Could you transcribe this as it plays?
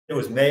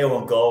was Mayo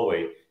and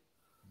Galway,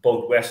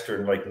 both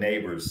Western like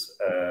neighbours,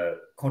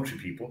 country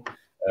people,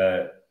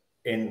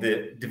 in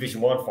the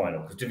Division 1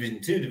 final, because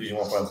Division 2, Division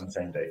 1 finals on the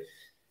same day.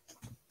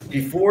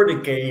 Before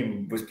the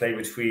game was played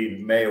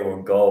between Mayo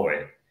and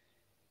Galway,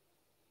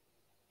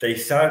 they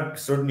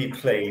suddenly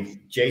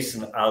played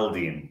Jason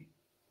Aldean.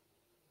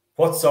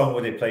 What song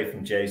would they play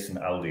from Jason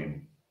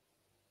Aldean?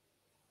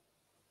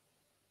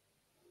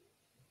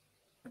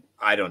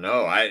 I don't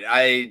know.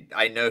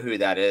 I know who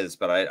that is,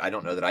 but I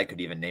don't know that I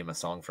could even name a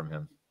song from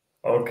him.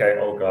 Okay.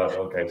 Oh God.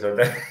 Okay.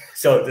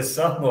 So the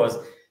song was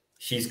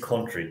 "She's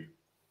Country,"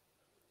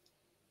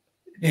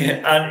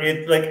 and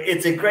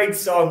it's a great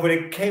song, but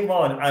it came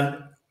on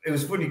and it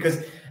was funny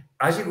because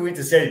as you go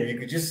into setting, you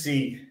could just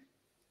see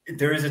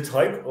there is a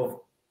type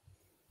of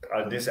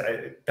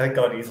thank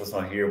God Ethel's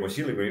not here, but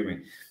she'll agree with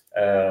me.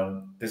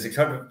 There's a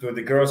type of where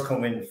the girls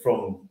come in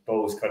from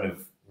those kind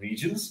of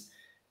regions.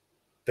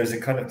 There's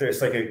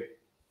like a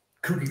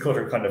cookie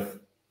cutter kind of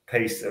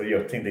paste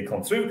thing they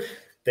come through.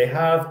 They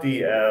have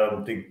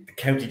the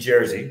county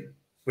jersey,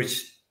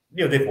 which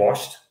they've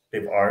washed,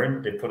 they've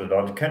ironed, they put it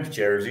on the county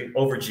jersey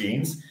over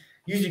jeans.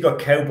 Usually got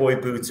cowboy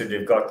boots, or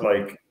they've got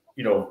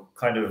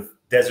kind of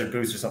desert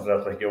boots or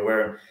something like you're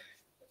wearing.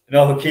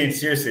 No, Keane,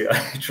 seriously,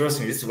 trust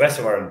me, this is West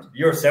of Ireland.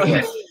 You're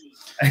Southwest.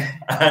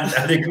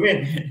 and they come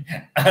in,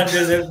 and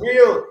there's a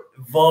real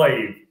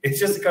vibe. It's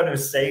just a kind of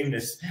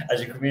sameness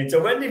as you come in.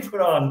 So when they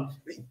put on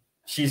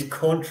 "She's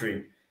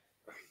Country,"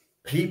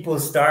 people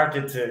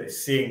started to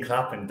sing,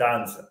 clap, and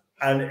dance.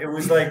 And it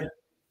was like,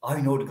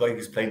 I know the guy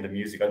who's playing the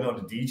music. I know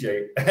the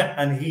DJ.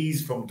 And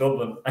he's from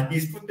Dublin. And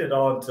he's putting it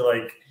on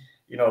to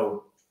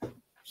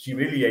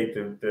humiliate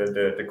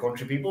the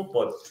country people.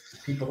 But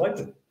people liked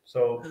it.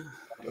 So,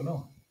 I don't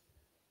know.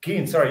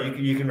 Cian, sorry,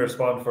 you can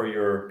respond for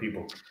your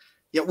people.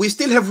 Yeah, we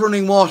still have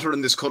running water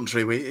in this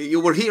country. You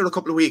were here a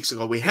couple of weeks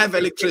ago. We have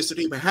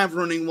electricity. We have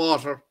running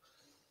water.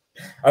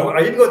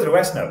 I didn't go to the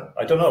West now.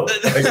 I don't know.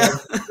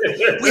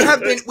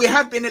 we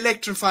have been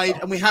electrified,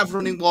 and we have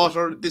running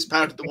water in this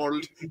part of the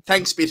world.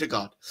 Thanks be to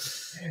God.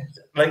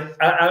 Like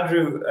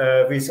Andrew,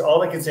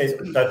 all I can say is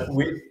that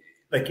we,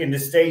 in the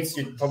States,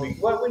 you'd probably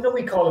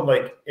we call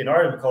them in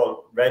Ireland we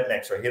call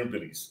rednecks or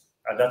hillbillies.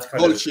 And that's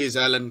kind Colchies,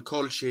 Alan.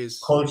 Colchies.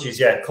 Colchies,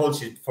 yeah.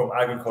 Colchies from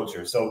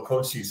agriculture. So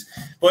Colchies.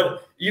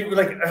 But you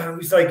it's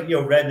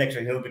rednecks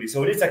or hillbillies.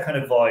 So it is that kind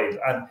of vibe.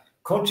 And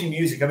country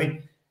music, I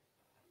mean,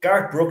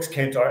 Garth Brooks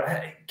came to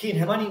our... Cian,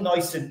 how many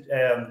nights did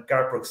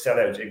Garth Brooks sell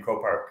out in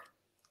Croke Park?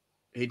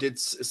 He did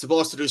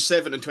supposed to do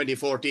 7 in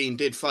 2014,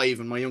 did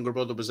 5, and my younger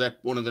brother was at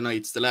one of the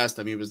nights, the last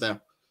time he was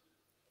there.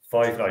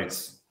 5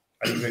 nights.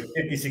 And he was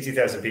 50,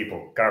 60,000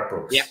 people. Garth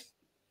Brooks. Yeah.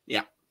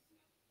 Yeah.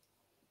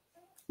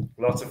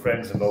 Lots of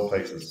friends in low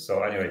places.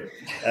 So anyway,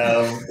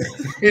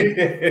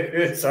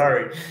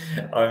 sorry,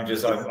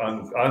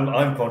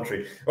 I'm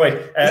country.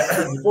 Right.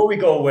 Before we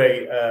go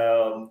away,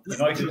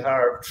 United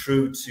are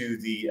through to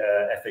the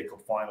FA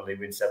Cup final. They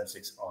win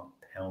 7-6 on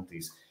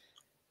penalties.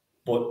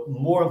 But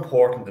more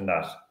important than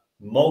that,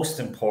 most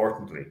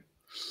importantly,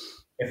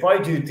 if I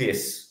do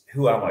this,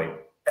 who am I?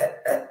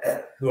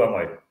 Who am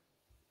I?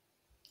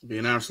 Be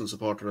an Arsenal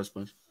supporter, I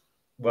suppose.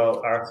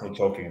 Well, Arsenal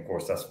choking, of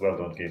course. That's well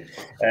done, Cian.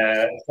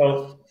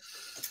 So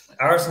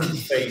Arsenal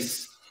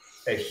face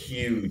a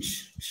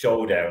huge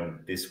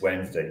showdown this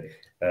Wednesday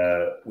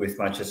with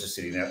Manchester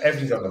City. Now,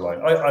 everything's on the line.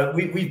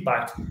 We've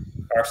backed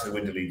Arsenal to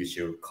win the league this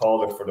year.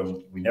 Call it for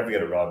them. We never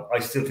get it wrong. I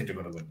still think they're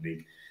going to win the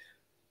league.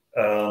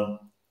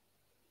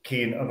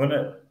 Cian, I'm going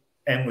to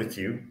end with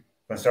you.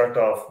 I'm going to start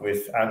off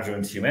with Andrew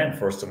and Cian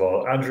first of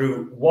all.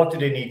 Andrew, what do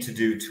they need to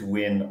do to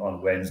win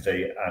on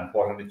Wednesday, and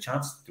what are the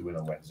chances to win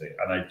on Wednesday?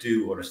 And I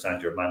do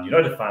understand you're a Man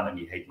United fan and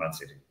you hate Man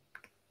City.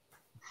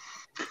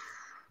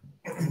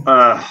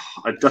 I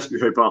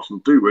desperately hope Arsenal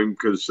do win,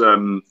 because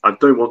I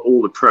don't want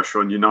all the pressure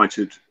on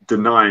United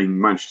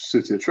denying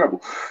Manchester City a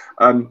treble.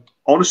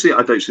 Honestly,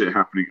 I don't see it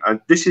happening.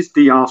 And this is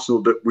the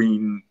Arsenal that we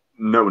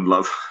know and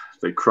love.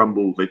 They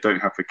crumble. They don't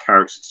have the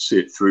character to see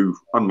it through,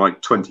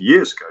 unlike 20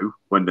 years ago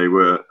when they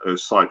were a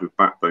side with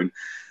backbone.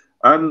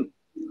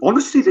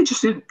 Honestly,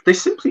 they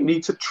simply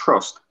need to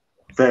trust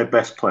their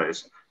best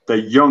players. Their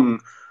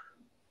young,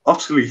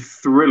 utterly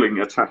thrilling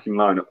attacking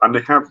lineup, and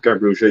they have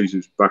Gabriel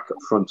Jesus back up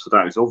front, so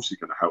that is obviously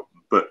going to help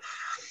them. But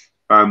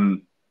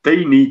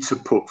they need to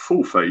put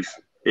full faith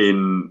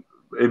in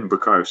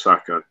Bukayo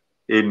Saka,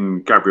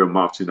 in Gabriel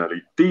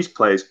Martinelli. These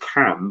players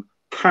can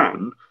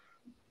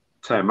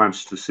tear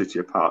Manchester City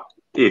apart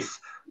if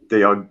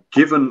they are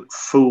given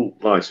full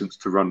license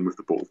to run with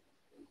the ball.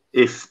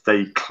 If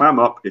they clam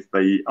up, if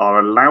they are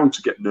allowed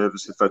to get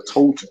nervous, if they're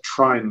told to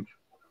try and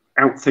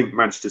outthink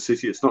Manchester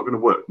City, it's not going to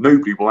work.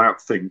 Nobody will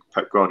outthink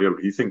Pep Guardiola.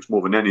 He thinks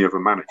more than any other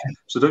manager.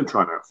 So don't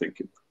try and outthink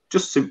him.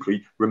 Just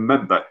simply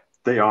remember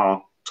they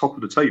are top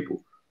of the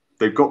table.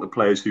 They've got the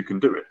players who can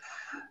do it.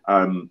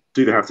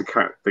 Do they have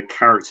the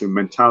character and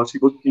mentality?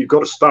 Well, you've got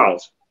to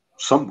start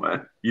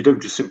somewhere. You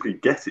don't just simply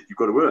get it. You've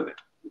got to earn it.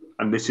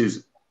 And this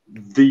is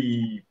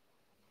the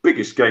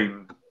biggest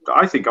game that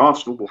I think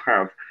Arsenal will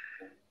have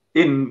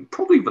in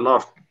probably the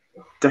last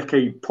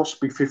decade,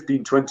 possibly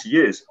 15, 20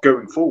 years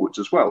going forwards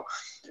as well.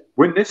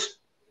 Win this,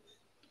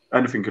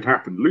 anything could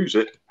happen. Lose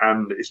it,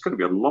 and it's going to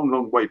be a long,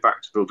 long way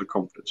back to build the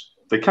confidence.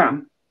 They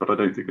can, but I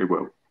don't think they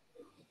will.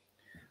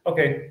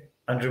 Okay,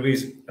 Andrew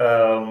Wiese,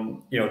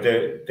 you know,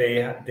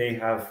 they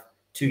have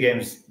 2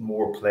 games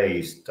more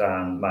plays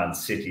than Man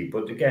City,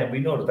 but again, we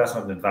know that that's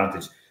not an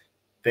advantage.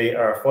 They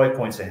are 5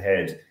 points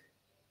ahead.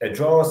 A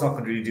draw is not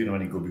going to really do them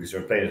any good because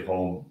they're playing at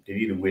home. They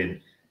need a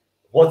win.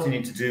 What do you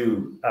need to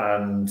do,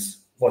 and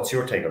what's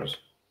your take on it?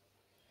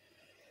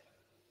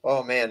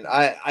 Oh man,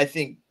 I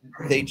think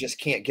they just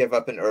can't give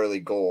up an early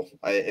goal.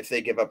 If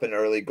they give up an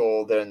early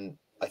goal, then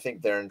I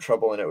think they're in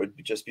trouble, and it would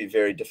just be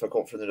very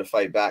difficult for them to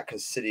fight back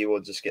because City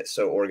will just get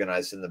so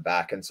organized in the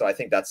back, and so I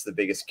think that's the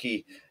biggest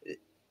key.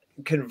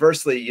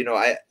 Conversely, you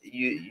know,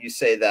 you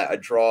say that a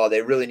draw,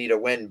 they really need a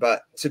win,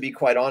 but to be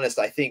quite honest,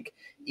 I think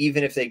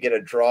even if they get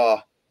a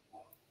draw,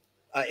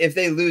 if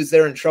they lose,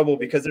 they're in trouble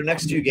because their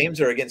next 2 games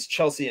are against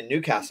Chelsea and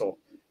Newcastle.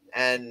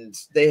 And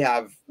they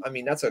have, I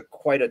mean, that's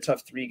quite a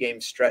tough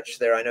 3-game stretch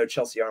there. I know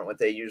Chelsea aren't what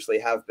they usually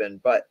have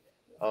been, but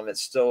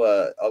it's still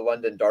a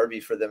London derby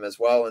for them as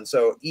well. And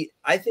so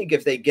I think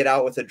if they get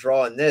out with a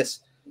draw in this,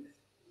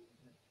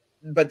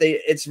 but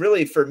it's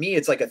really, for me,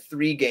 it's like a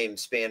 3-game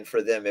span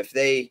for them. If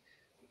they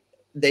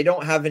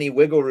don't have any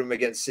wiggle room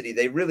against City,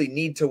 they really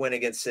need to win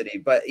against City.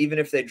 But even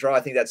if they draw, I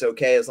think that's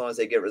okay as long as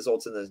they get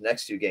results in those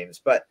next 2 games.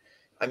 But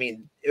I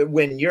mean,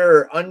 when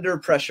you're under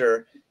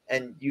pressure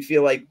and you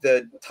feel like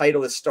the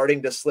title is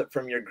starting to slip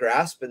from your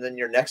grasp, and then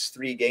your next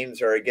 3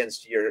 games are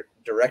against your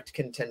direct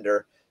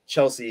contender,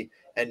 Chelsea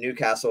and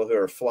Newcastle, who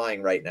are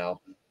flying right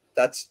now,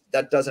 that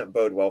doesn't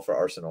bode well for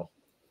Arsenal.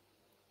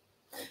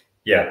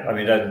 Yeah, I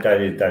mean,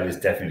 that is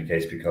definitely the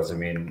case because, I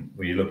mean,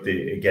 when you look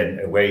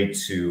again away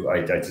to,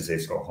 I'd say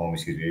it's got home,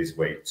 excuse me, it is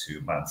away to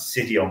Man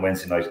City on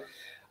Wednesday night.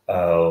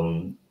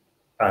 And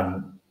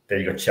then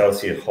you got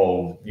Chelsea at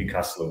home,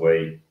 Newcastle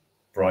away,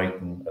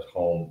 Brighton at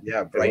home.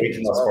 Yeah,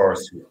 Brighton.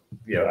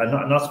 Yeah, and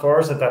not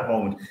Spurs at that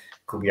moment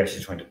could be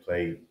actually trying to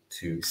play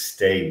to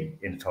stay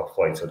in the top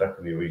flight. So that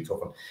could be a really tough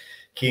one.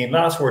 Cian,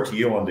 last word to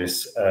you on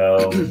this.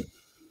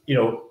 You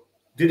know,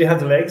 do they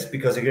have the legs?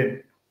 Because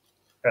again,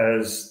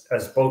 as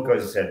both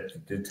guys have said,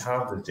 the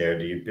talent is there,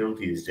 the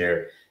ability is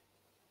there.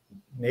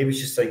 Maybe it's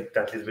just like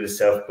that little bit of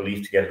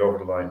self-belief to get it over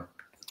the line.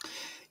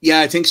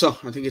 Yeah, I think so.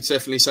 I think it's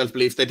definitely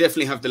self-belief. They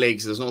definitely have the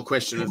legs. There's no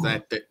question of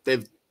that.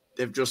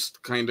 They've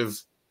just kind of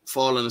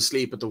fallen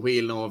asleep at the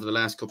wheel now over the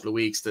last couple of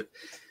weeks. That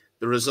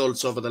the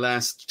results over the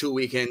last 2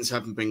 weekends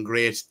haven't been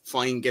great.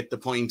 Fine, get the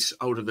point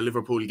out of the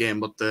Liverpool game,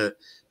 but the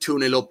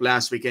 2-0 up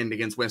last weekend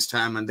against West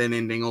Ham and then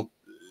ending up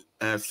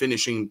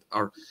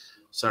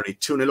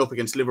 2-0 up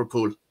against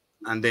Liverpool,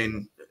 and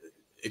then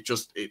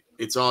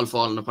it's all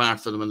fallen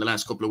apart for them in the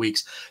last couple of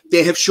weeks.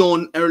 They have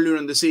shown earlier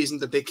in the season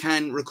that they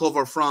can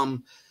recover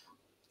from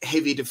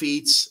heavy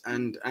defeats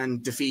and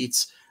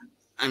defeats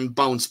and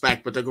bounce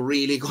back, but they're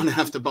really going to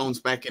have to bounce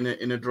back in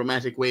a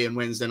dramatic way on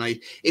Wednesday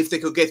night. If they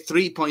could get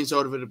 3 points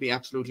out of it, it'd be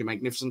absolutely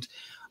magnificent.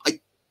 I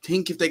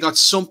think if they got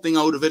something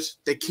out of it,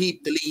 they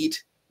keep the lead.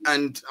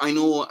 And I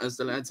know, as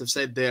the lads have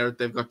said there,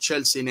 they've got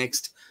Chelsea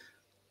next.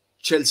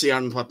 Chelsea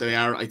aren't what they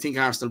are. I think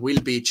Arsenal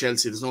will beat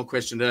Chelsea. There's no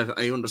question that.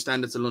 I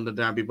understand it's a London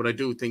derby, but I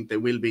do think they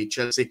will beat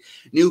Chelsea.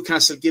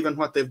 Newcastle, given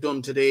what they've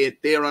done today,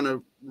 they're on a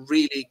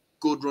really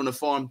good run of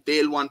form.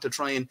 They'll want to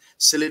try and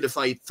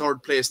solidify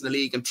 3rd place in the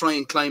league and try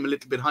and climb a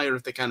little bit higher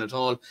if they can at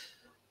all.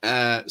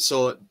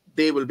 So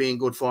they will be in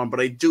good form. But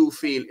I do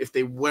feel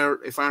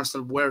if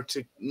Arsenal were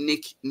to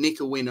nick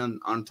a win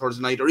on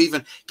Thursday night, or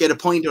even get a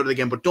point out of the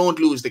game, but don't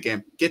lose the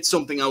game, get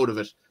something out of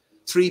it.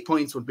 3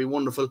 points would be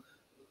wonderful.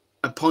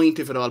 A point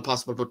if at all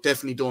possible, but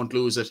definitely don't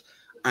lose it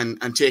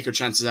and take your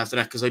chances after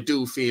that, because I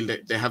do feel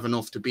that they have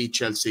enough to beat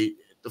Chelsea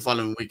the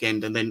following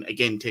weekend, and then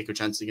again take your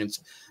chance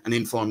against an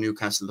informed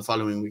Newcastle the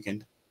following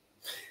weekend.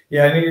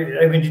 Yeah,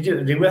 I mean,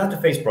 they will have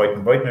to face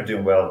Brighton. Brighton are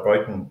doing well.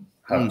 Brighton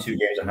have 2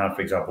 games in hand,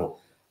 for example,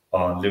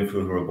 on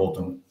Liverpool, who are above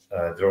them.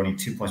 They're only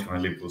 2 points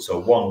behind Liverpool, so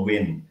 1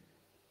 win,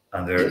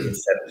 and they're in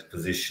 7th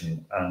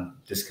position. And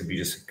this could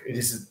be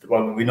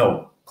well, we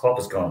know Klopp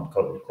is gone.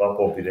 Klopp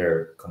won't be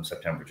there come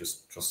September.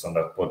 Just trust on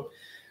that. But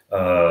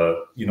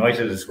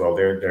United as well,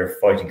 they're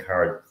fighting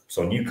hard.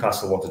 So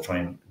Newcastle want to try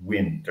and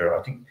win.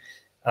 I think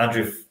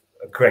Andrew,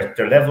 correct.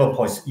 They're level on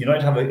points.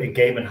 United have a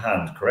game in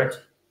hand, correct?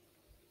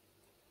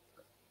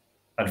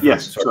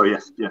 Yes. Game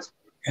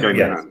in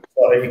hand.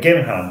 So a game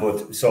in hand,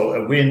 but so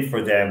a win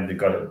for them. They've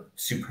got a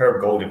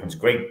superb goal difference,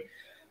 great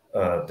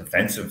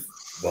defensive.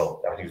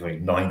 Well, I think it's only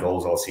 9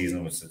 goals all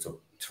season, which is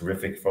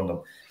terrific from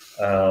them.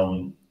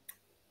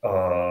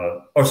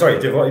 Sorry,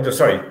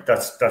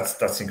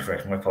 that's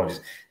incorrect. My apologies.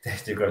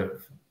 They've got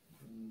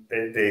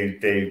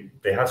they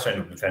have strength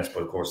of defense,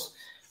 but of course,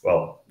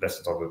 well,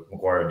 let's talk about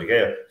Maguire and De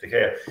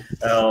Gea.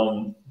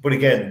 But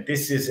again,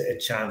 this is a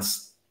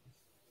chance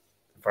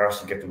for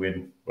us to get the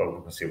win. Well,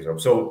 we can see what's up.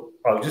 So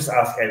I'll just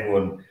ask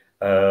everyone,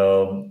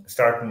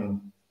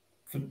 starting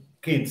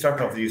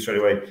off with you straight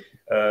away.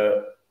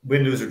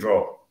 Win, lose, or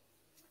draw?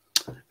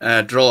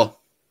 Draw.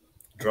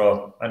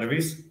 Draw. Andrew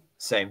Wiese?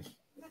 Same.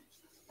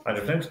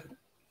 Andrew Flint?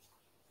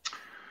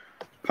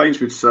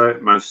 Pains me to say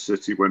it, Manchester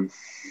City win.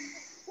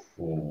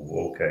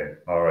 Oh, okay.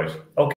 All right. Okay.